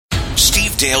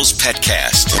Dale's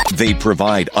Petcast. They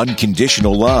provide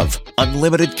unconditional love,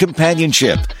 unlimited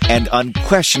companionship, and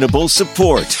unquestionable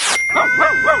support.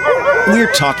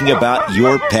 We're talking about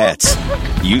your pets.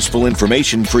 Useful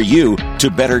information for you to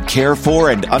better care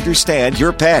for and understand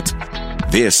your pet.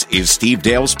 This is Steve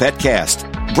Dale's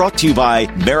Petcast, brought to you by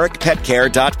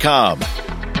MerrickPetCare.com.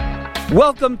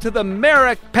 Welcome to the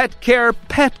Merrick Pet Care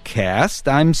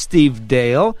Petcast. I'm Steve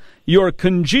Dale, your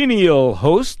congenial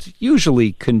host,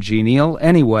 usually congenial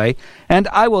anyway, and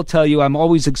I will tell you I'm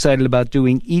always excited about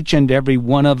doing each and every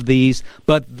one of these,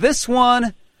 but this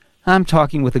one, I'm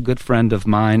talking with a good friend of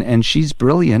mine, and she's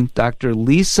brilliant, Dr.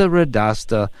 Lisa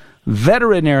Radasta,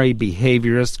 veterinary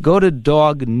behaviorist. Go to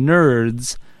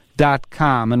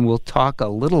dognerds.com, and we'll talk a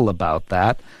little about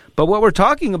that. But what we're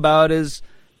talking about is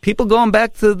people going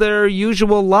back to their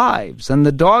usual lives, and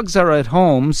the dogs are at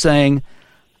home saying,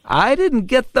 I didn't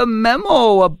get the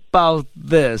memo about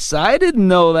this. I didn't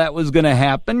know that was going to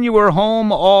happen. You were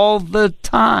home all the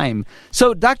time.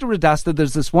 So, Dr. Radasta,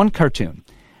 there's this one cartoon,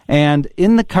 and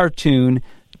in the cartoon,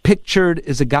 pictured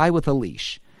is a guy with a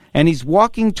leash, and he's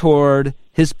walking toward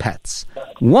his pets.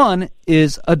 One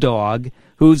is a dog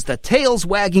whose the tail's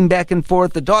wagging back and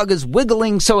forth. The dog is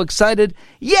wiggling, so excited.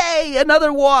 Yay,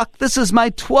 another walk. This is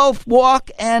my 12th walk,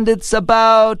 and it's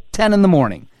about 10 in the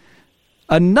morning.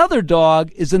 Another dog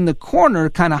is in the corner,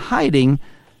 kind of hiding,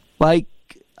 like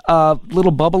a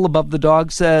little bubble above the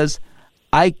dog says,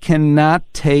 I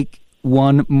cannot take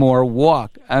one more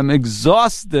walk. I'm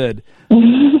exhausted.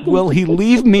 Will he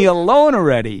leave me alone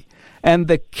already? And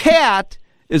the cat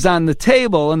is on the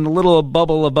table, and the little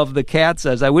bubble above the cat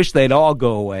says, I wish they'd all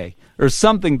go away, or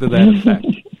something to that effect.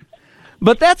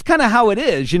 But that's kind of how it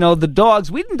is. You know, the dogs,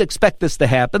 we didn't expect this to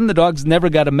happen. The dogs never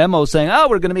got a memo saying, oh,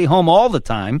 we're going to be home all the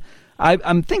time.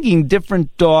 I'm thinking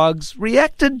different dogs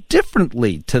reacted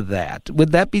differently to that.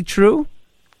 Would that be true?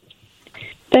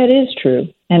 That is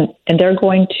true. And they're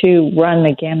going to run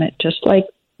the gamut just like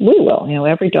we will. You know,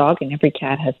 every dog and every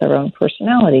cat has their own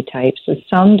personality type. So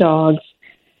some dogs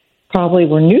probably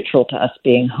were neutral to us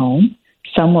being home.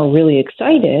 Some were really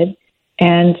excited,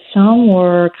 and some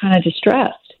were kind of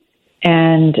distressed.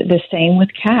 And the same with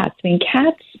cats. I mean,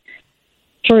 cats,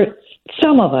 for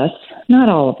some of us, not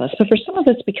all of us, but for some of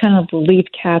us, we kind of leave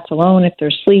cats alone if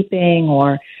they're sleeping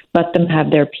or let them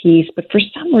have their peace. But for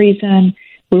some reason,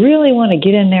 we really want to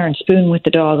get in there and spoon with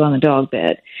the dog on the dog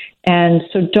bed. And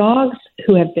so dogs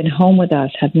who have been home with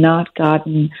us have not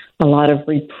gotten a lot of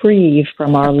reprieve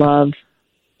from our love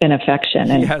and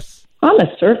affection. And yes, on the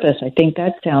surface, I think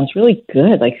that sounds really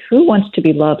good. Like, who wants to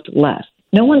be loved less?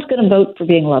 No one's going to vote for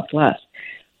being loved less.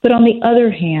 But on the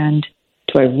other hand,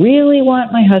 do I really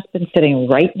want my husband sitting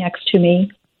right next to me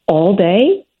all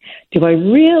day? Do I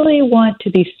really want to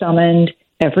be summoned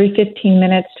every 15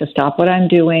 minutes to stop what I'm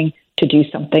doing to do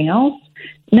something else?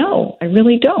 No, I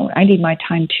really don't. I need my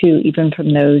time too, even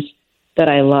from those that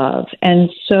I love. And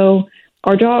so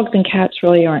our dogs and cats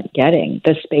really aren't getting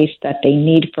the space that they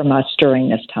need from us during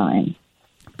this time.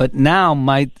 But now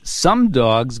might some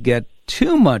dogs get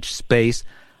too much space?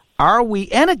 Are we,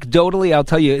 anecdotally, I'll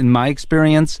tell you, in my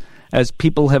experience, as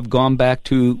people have gone back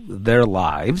to their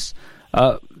lives,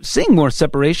 seeing more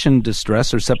separation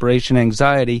distress or separation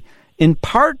anxiety, in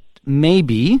part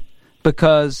maybe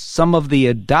because some of the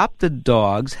adopted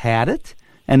dogs had it,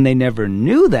 and they never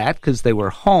knew that because they were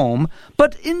home.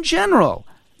 But in general,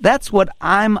 that's what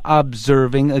I'm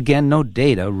observing. Again, no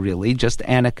data, really, just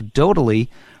anecdotally.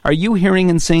 Are you hearing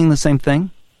and seeing the same thing?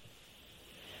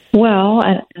 Well,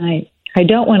 I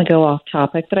don't want to go off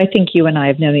topic, but I think you and I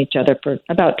have known each other for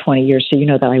about 20 years, so you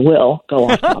know that I will go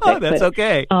off topic. That's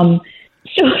okay. So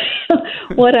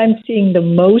what I'm seeing the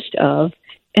most of,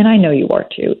 and I know you are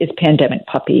too, is pandemic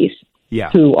puppies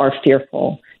who are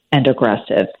fearful and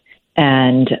aggressive.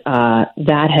 And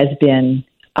that has been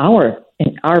our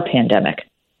pandemic,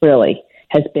 really,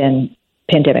 has been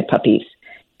pandemic puppies.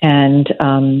 And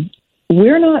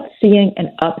we're not seeing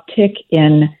an uptick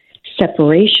in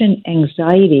separation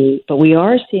anxiety, but we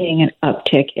are seeing an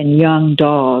uptick in young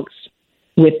dogs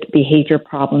with behavior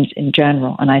problems in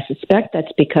general. And I suspect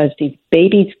that's because these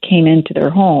babies came into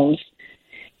their homes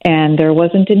and there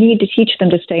wasn't a need to teach them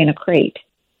to stay in a crate,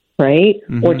 right?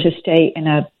 Mm-hmm. Or to stay in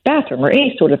a bathroom or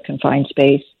any sort of confined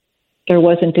space. There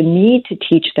wasn't a need to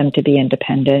teach them to be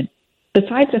independent,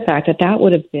 besides the fact that that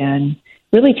would have been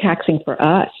really taxing for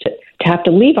us to have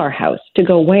to leave our house to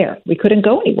go where? We couldn't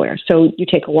go anywhere. So you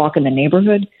take a walk in the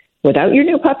neighborhood without your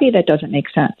new puppy, that doesn't make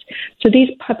sense. So these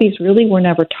puppies really were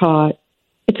never taught,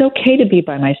 it's okay to be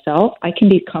by myself. I can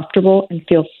be comfortable and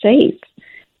feel safe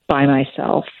by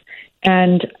myself.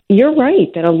 And you're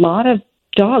right that a lot of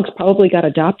dogs probably got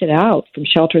adopted out from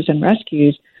shelters and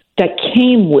rescues that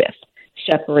came with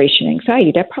separation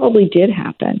anxiety. That probably did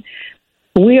happen.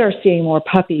 We are seeing more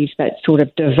puppies that sort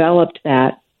of developed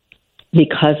that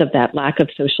because of that lack of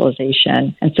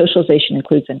socialization. And socialization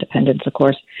includes independence, of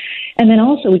course. And then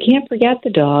also, we can't forget the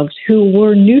dogs who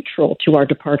were neutral to our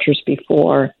departures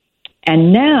before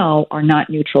and now are not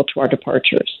neutral to our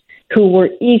departures, who were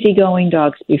easygoing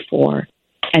dogs before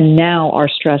and now are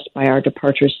stressed by our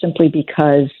departures simply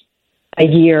because a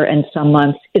year and some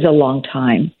months is a long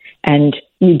time. And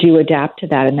you do adapt to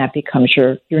that, and that becomes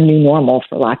your new normal,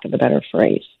 for lack of a better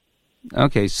phrase.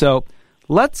 Okay, so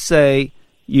let's say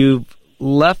you've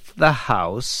left the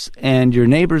house and your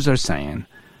neighbors are saying,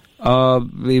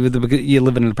 you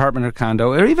live in an apartment or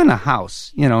condo or even a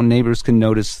house, neighbors can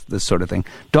notice this sort of thing.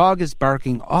 Dog is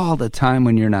barking all the time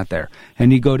when you're not there.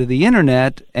 And you go to the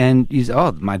internet and you say,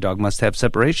 oh, my dog must have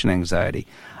separation anxiety.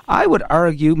 I would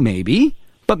argue maybe,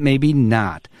 but maybe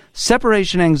not.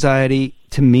 Separation anxiety,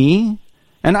 to me,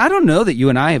 and I don't know that you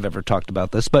and I have ever talked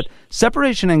about this, but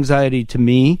separation anxiety to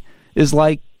me is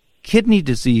like kidney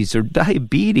disease or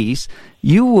diabetes.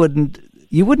 You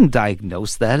wouldn't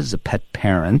diagnose that as a pet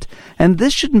parent, and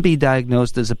this shouldn't be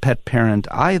diagnosed as a pet parent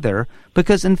either,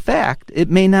 because in fact, it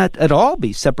may not at all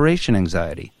be separation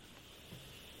anxiety.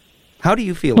 How do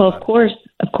you feel about it? Well,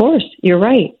 of course, you're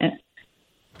right.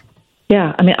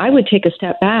 Yeah, I mean, I would take a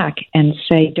step back and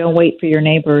say, don't wait for your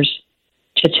neighbors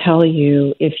to tell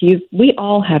you. We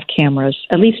all have cameras,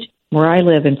 at least where I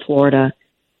live in Florida.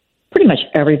 Pretty much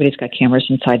everybody's got cameras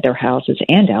inside their houses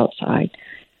and outside.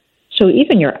 So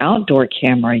even your outdoor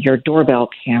camera, your doorbell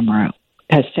camera,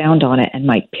 has sound on it and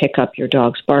might pick up your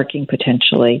dog's barking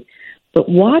potentially. But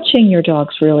watching your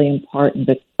dog's really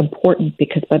important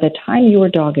because by the time your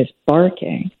dog is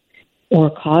barking or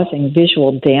causing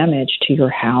visual damage to your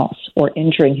house or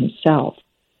injuring himself,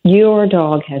 your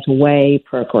dog has way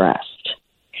progressed.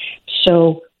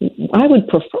 So I would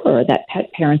prefer that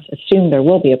pet parents assume there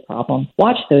will be a problem,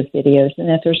 watch those videos, and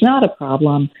if there's not a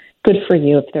problem, good for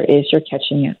you. If there is, you're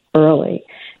catching it early.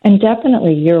 And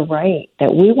definitely you're right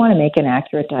that we want to make an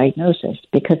accurate diagnosis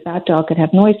because that dog could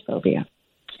have noise phobia.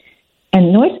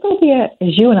 And noise phobia,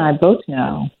 as you and I both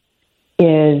know,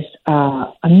 is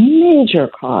a major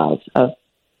cause of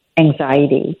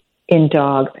anxiety in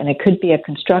dogs. And it could be a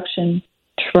construction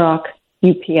truck,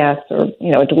 UPS, or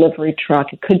a delivery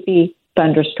truck. It could be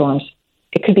thunderstorms.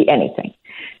 It could be anything.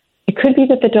 It could be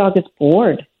that the dog is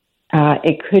bored.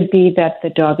 It could be that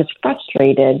the dog is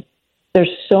frustrated.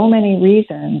 There's so many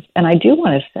reasons. And I do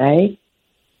want to say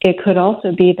it could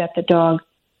also be that the dog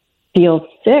feels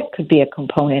sick, could be a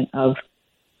component of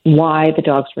why the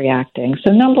dog's reacting.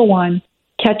 So number one,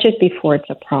 catch it before it's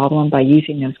a problem by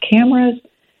using those cameras.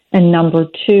 And number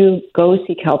two, go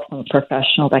seek help from a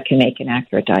professional that can make an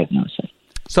accurate diagnosis.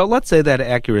 So let's say that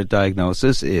accurate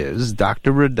diagnosis is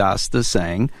Dr. Radasta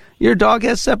saying your dog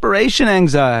has separation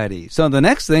anxiety. So the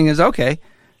next thing is, okay,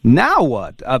 now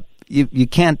what? You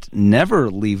can't never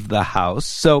leave the house.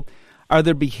 So are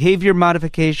there behavior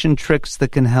modification tricks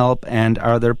that can help, and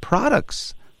are there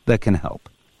products that can help?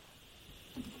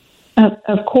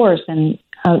 Of course. And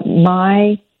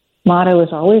my motto is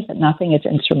always that nothing is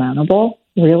insurmountable.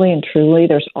 Really and truly,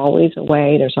 there's always a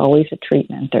way. There's always a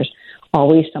treatment. There's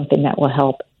always something that will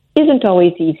help. Isn't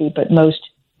always easy, but most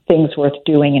things worth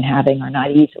doing and having are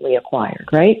not easily acquired,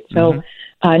 right? So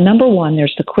number one,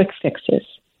 there's the quick fixes.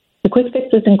 The quick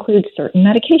fixes include certain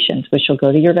medications, which you'll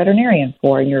go to your veterinarian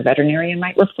for, and your veterinarian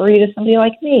might refer you to somebody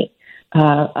like me,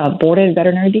 a boarded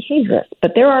veterinary behaviorist.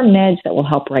 But there are meds that will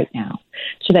help right now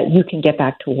so that you can get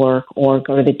back to work or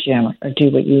go to the gym or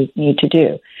do what you need to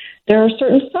do. There are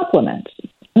certain supplements.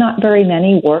 Not very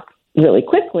many work really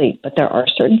quickly, but there are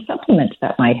certain supplements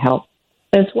that might help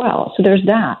as well. So there's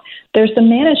that. There's the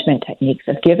management techniques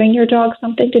of giving your dog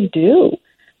something to do,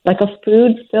 like a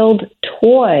food-filled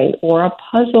toy or a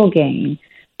puzzle game.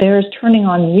 There's turning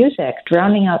on music,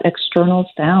 drowning out external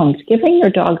sounds, giving your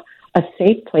dog a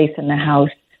safe place in the house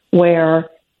where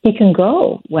he can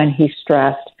go when he's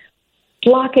stressed,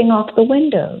 blocking off the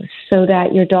windows so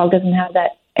that your dog doesn't have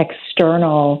that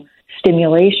external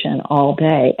stimulation all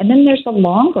day. And then there's the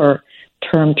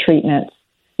longer-term treatments,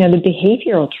 the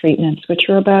behavioral treatments, which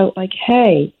are about like,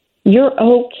 hey, you're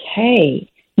okay.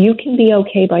 You can be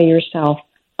okay by yourself.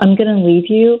 I'm going to leave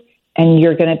you, and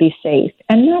you're going to be safe.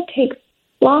 And that takes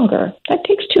longer. That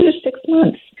takes 2 to 6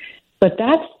 months. But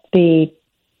that's the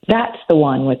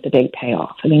one with the big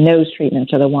payoff. I mean, those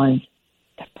treatments are the ones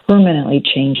that permanently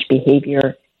change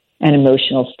behavior and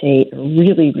emotional state. Are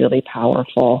really, really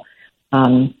powerful.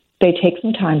 They take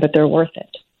some time, but they're worth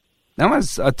it. I want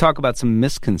to talk about some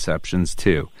misconceptions,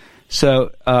 too.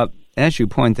 So, as you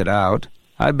pointed out,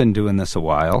 I've been doing this a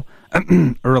while,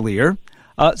 earlier.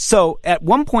 So at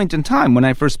one point in time, when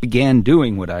I first began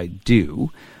doing what I do,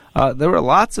 there were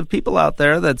lots of people out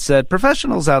there that said,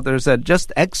 professionals out there said,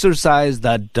 just exercise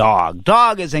the dog.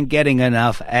 Dog isn't getting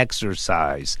enough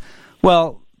exercise.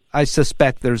 Well, I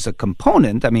suspect there's a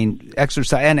component. I mean,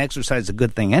 exercise is a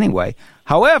good thing anyway.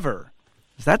 However,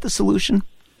 is that the solution?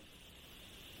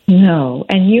 No,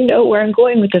 and you know where I'm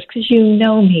going with this because you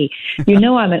know me. You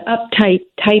know I'm an uptight,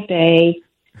 type A,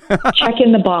 check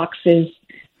in the boxes,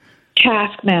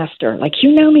 taskmaster. Like,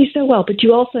 you know me so well, but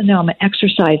you also know I'm an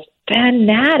exercise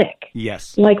fanatic.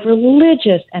 Yes. Like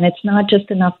religious, and it's not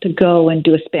just enough to go and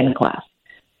do a spin class.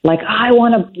 Like, I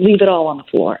want to leave it all on the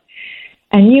floor.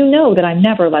 And you know that I'm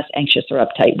never less anxious or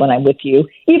uptight when I'm with you,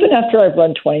 even after I've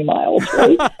run 20 miles,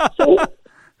 right? So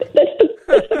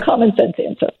that's the common sense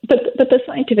answer. But the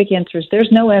scientific answer is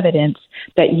there's no evidence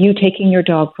that you taking your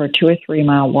dog for a 2 or 3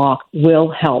 mile walk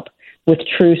will help with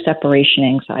true separation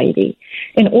anxiety.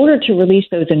 In order to release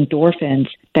those endorphins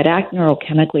that act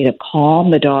neurochemically to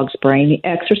calm the dog's brain, the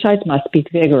exercise must be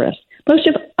vigorous. Most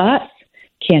of us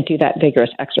can't do that vigorous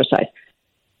exercise.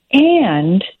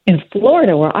 And in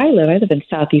Florida, where I live in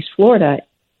Southeast Florida,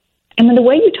 and the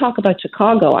way you talk about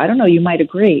Chicago, I don't know, you might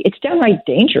agree, it's downright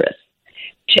dangerous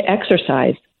to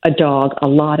exercise a dog a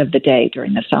lot of the day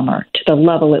during the summer to the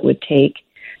level it would take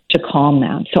to calm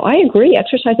them. So I agree,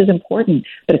 exercise is important,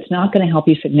 but it's not going to help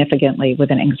you significantly with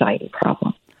an anxiety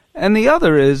problem. And the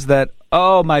other is that,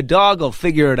 my dog will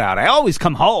figure it out. I always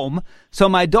come home, so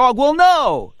my dog will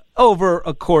know over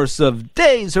a course of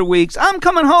days or weeks, I'm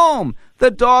coming home.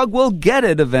 The dog will get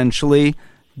it eventually.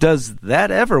 Does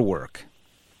that ever work?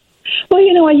 Well,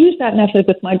 I use that method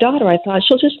with my daughter. I thought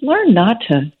she'll just learn not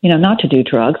to do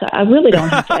drugs. I really don't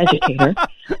have to educate her.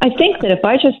 I think that if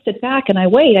I just sit back and I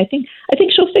wait, I think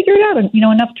she'll figure it out. And,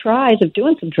 enough tries of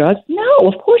doing some drugs. No,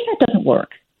 of course that doesn't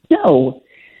work. No,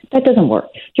 that doesn't work.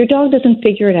 Your dog doesn't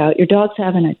figure it out. Your dog's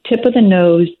having a tip of the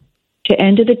nose to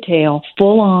end of the tail,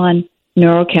 full-on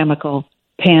neurochemical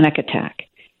panic attack.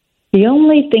 The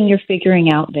only thing you're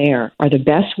figuring out there are the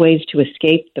best ways to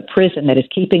escape the prison that is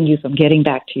keeping you from getting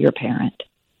back to your parent.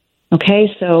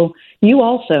 Okay, so you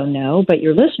also know, but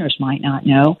your listeners might not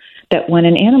know, that when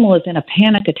an animal is in a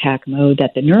panic attack mode,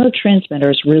 that the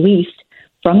neurotransmitters released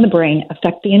from the brain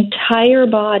affect the entire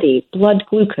body. Blood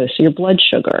glucose, so your blood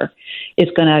sugar, is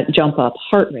going to jump up,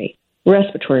 heart rate,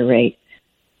 respiratory rate.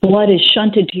 Blood is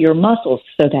shunted to your muscles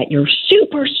so that you're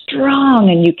super strong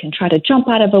and you can try to jump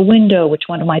out of a window, which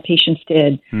one of my patients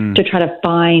did, to try to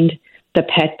find the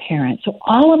pet parent. So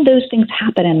all of those things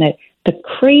happen, and the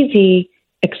crazy,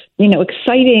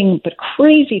 exciting but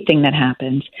crazy thing that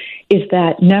happens is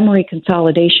that memory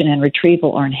consolidation and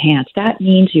retrieval are enhanced. That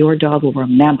means your dog will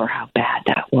remember how bad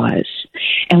that was.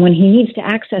 And when he needs to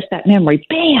access that memory,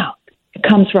 bam! It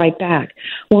comes right back.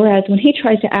 Whereas when he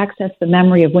tries to access the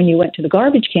memory of when you went to the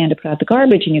garbage can to put out the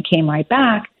garbage and you came right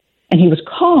back and he was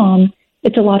calm,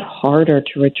 it's a lot harder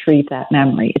to retrieve that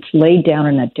memory. It's laid down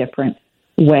in a different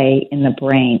way in the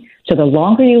brain. So the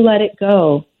longer you let it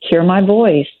go, hear my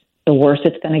voice, the worse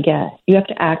it's going to get. You have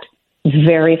to act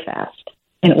very fast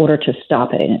in order to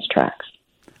stop it in its tracks.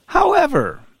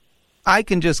 However, I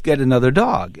can just get another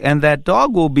dog, and that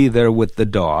dog will be there with the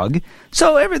dog,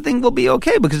 so everything will be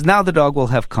okay because now the dog will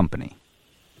have company.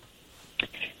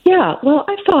 Yeah, well,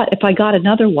 I thought if I got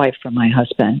another wife from my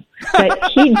husband,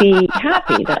 that he'd be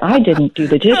happy that I didn't do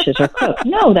the dishes or cook.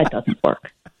 No, that doesn't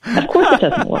work. Of course it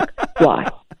doesn't work. Why?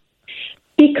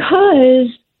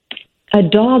 Because a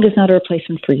dog is not a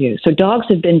replacement for you. So dogs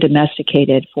have been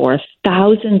domesticated for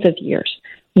thousands of years.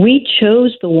 We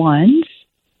chose the ones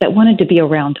that wanted to be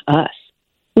around us.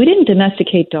 We didn't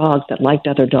domesticate dogs that liked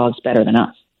other dogs better than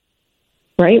us,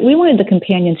 right? We wanted the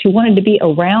companions who wanted to be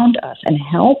around us and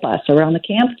help us around the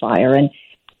campfire and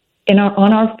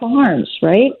on our farms,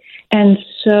 right? And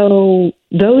so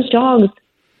those dogs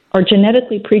are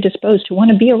genetically predisposed to want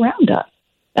to be around us.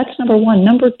 That's number one.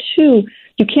 Number two,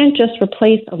 you can't just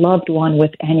replace a loved one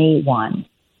with anyone,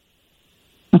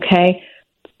 okay?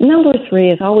 Number three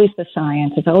is always the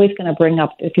science. It's always going to bring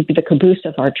up, it could be the caboose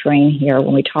of our train here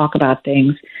when we talk about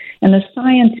things. And the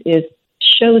science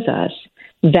shows us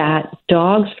that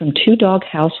dogs from 2-dog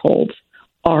households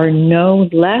are no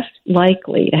less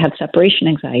likely to have separation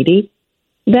anxiety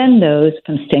than those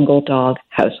from single-dog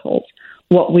households.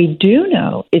 What we do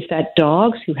know is that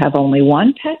dogs who have only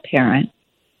one pet parent,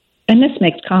 and this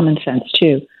makes common sense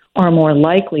too, are more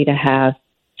likely to have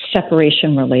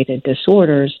separation-related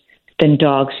disorders than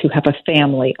dogs who have a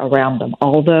family around them,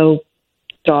 although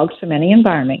dogs from any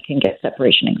environment can get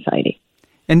separation anxiety.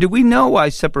 And do we know why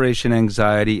separation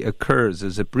anxiety occurs?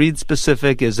 Is it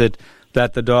breed-specific? Is it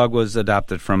that the dog was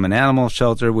adopted from an animal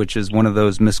shelter, which is one of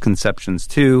those misconceptions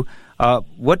too.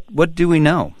 What do we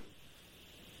know?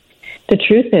 The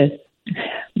truth is,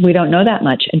 we don't know that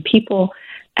much. And people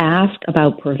ask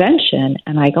about prevention,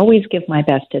 and I always give my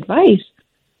best advice.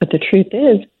 But the truth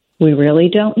is, we really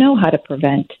don't know how to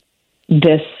prevent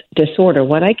this disorder.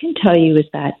 What I can tell you is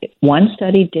that one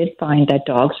study did find that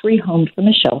dogs rehomed from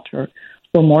a shelter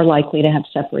were more likely to have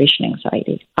separation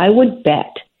anxiety. I would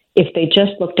bet if they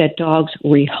just looked at dogs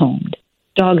rehomed,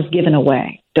 dogs given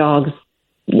away, dogs,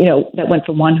 that went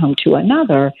from one home to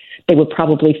another, they would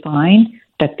probably find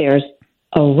that there's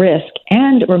a risk.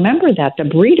 And remember that the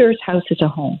breeder's house is a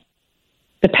home.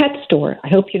 The pet store, I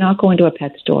hope you're not going to a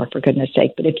pet store, for goodness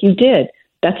sake, but if you did,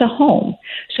 that's a home.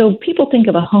 So people think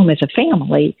of a home as a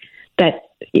family that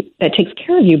takes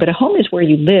care of you, but a home is where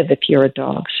you live if you're a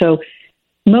dog. So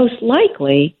most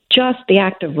likely, just the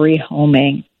act of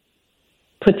rehoming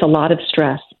puts a lot of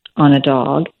stress on a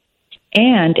dog.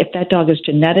 And if that dog is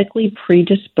genetically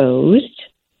predisposed,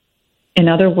 in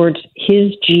other words,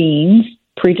 his genes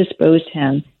predisposed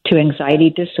him to anxiety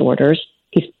disorders,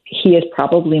 he is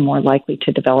probably more likely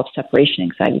to develop separation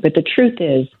anxiety. But the truth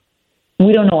is,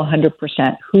 we don't know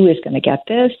 100% who is going to get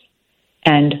this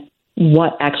and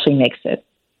what actually makes it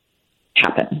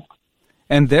happen.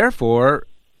 And therefore,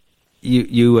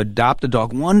 you adopt a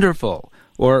dog, wonderful,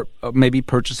 or maybe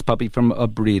purchase a puppy from a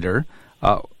breeder,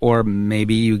 or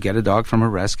maybe you get a dog from a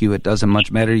rescue. It doesn't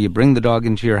much matter. You bring the dog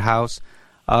into your house.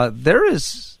 There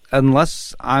is,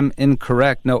 unless I'm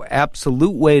incorrect, no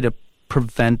absolute way to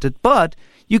prevent it, but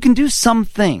you can do some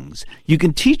things. You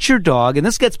can teach your dog, and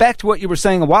this gets back to what you were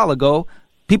saying a while ago,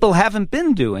 people haven't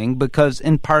been doing because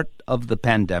in part of the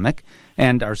pandemic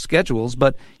and our schedules,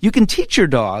 but you can teach your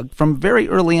dog from very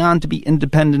early on to be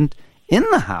independent in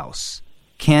the house,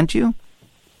 can't you?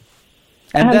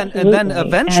 And then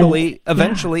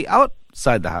eventually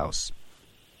outside the house.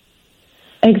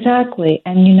 Exactly.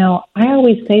 And I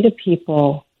always say to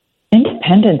people,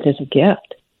 independence is a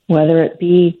gift, whether it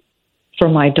be for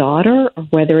my daughter or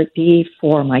whether it be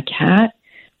for my cat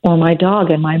or my dog.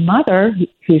 And my mother,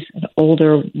 who's an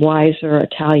older, wiser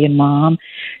Italian mom,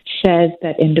 says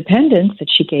that independence that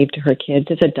she gave to her kids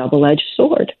is a double-edged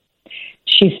sword.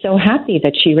 She's so happy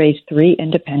that she raised 3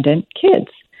 independent kids,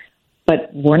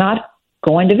 but we're not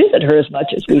going to visit her as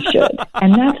much as we should.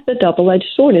 And that's the double-edged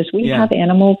sword, is we have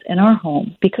animals in our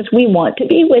home because we want to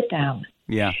be with them.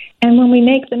 Yeah. And when we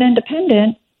make them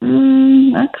independent,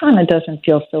 that kind of doesn't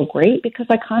feel so great because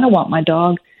I kind of want my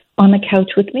dog on the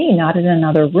couch with me, not in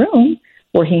another room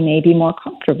where he may be more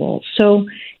comfortable. So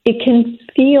it can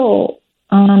feel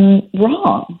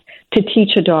wrong to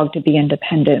teach a dog to be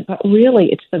independent, but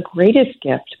really it's the greatest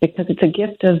gift because it's a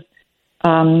gift of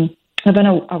a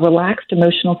relaxed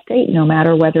emotional state, no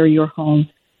matter whether you're home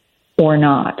or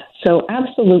not. So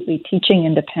absolutely teaching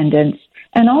independence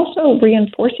and also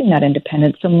reinforcing that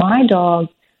independence. So my dog,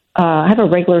 I have a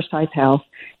regular size house,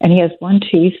 and he has 4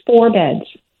 beds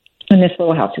in this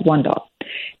little house. He's one dog.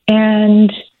 And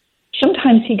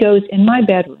sometimes he goes in my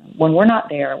bedroom when we're not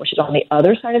there, which is on the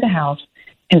other side of the house,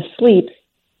 and sleeps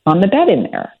on the bed in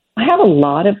there. I have a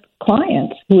lot of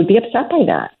clients who would be upset by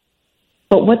that.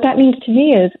 But what that means to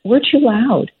me is we're too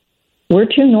loud. We're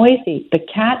too noisy. The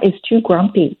cat is too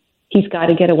grumpy. He's got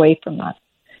to get away from us.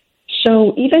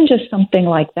 So even just something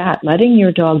like that, letting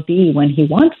your dog be when he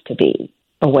wants to be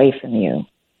away from you,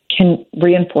 can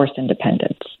reinforce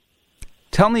independence.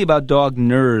 Tell me about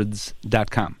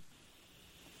dognerds.com.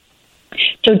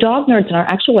 So Dog Nerds, and our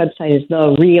actual website is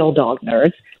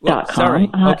therealdognerds.com. Well, sorry.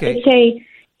 Okay.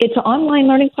 It's an online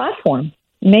learning platform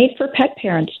made for pet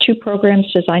parents. 2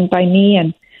 programs designed by me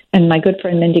and my good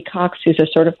friend Mindy Cox, who's a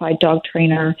certified dog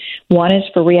trainer. One is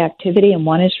for reactivity and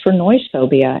one is for noise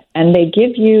phobia. And they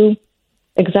give you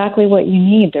exactly what you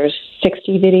need. There's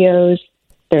 60 videos,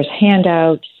 there's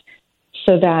handouts,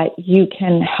 so that you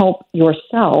can help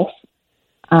yourself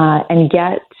and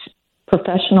get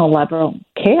professional level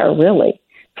care, really,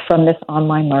 from this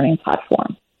online learning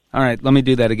platform. All right, let me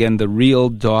do that again,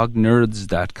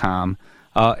 therealdognerds.com.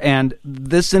 And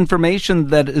this information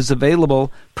that is available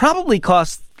probably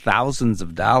costs thousands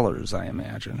of dollars, I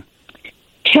imagine.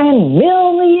 $10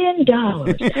 million.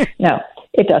 No,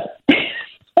 it doesn't.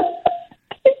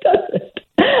 It doesn't.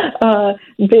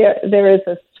 There is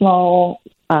a small,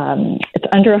 it's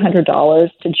under $100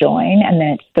 to join, and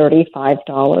then it's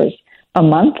 $35 a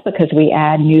month because we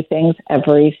add new things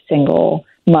every single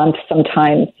month.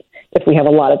 Sometimes, if we have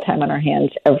a lot of time on our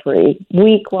hands, every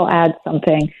week we'll add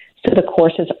something. So the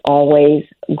course is always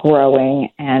growing,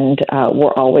 and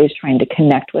we're always trying to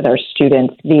connect with our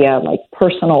students via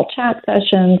personal chat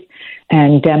sessions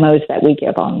and demos that we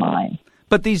give online.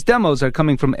 But these demos are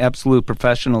coming from absolute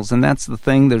professionals, and that's the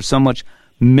thing. There's so much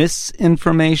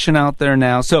misinformation out there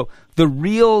now. So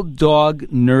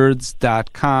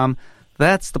therealdognerds.com,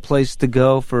 that's the place to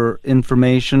go for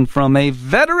information from a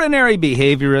veterinary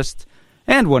behaviorist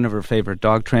and one of her favorite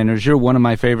dog trainers. You're one of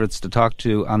my favorites to talk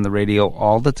to on the radio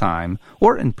all the time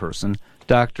or in person.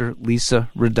 Dr. Lisa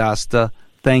Radasta,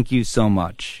 thank you so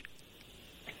much.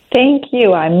 Thank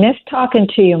you. I miss talking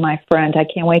to you, my friend. I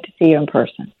can't wait to see you in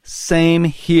person. Same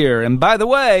here. And by the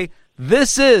way,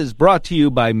 this is brought to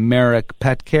you by Merrick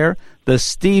Pet Care, the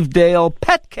Steve Dale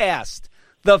Petcast.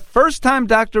 The first time,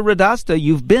 Dr. Radasta,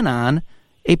 you've been on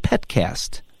a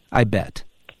Petcast, I bet.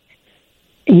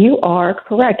 You are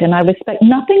correct, and I expect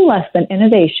nothing less than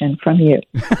innovation from you.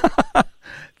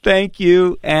 Thank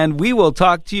you, and we will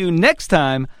talk to you next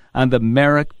time on the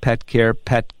Merrick Pet Care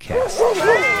Petcast.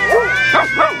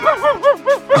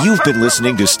 You've been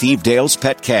listening to Steve Dale's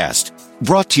Petcast,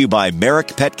 brought to you by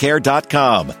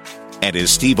MerrickPetCare.com. And as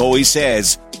Steve always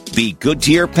says, be good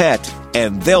to your pet,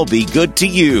 and they'll be good to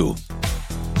you.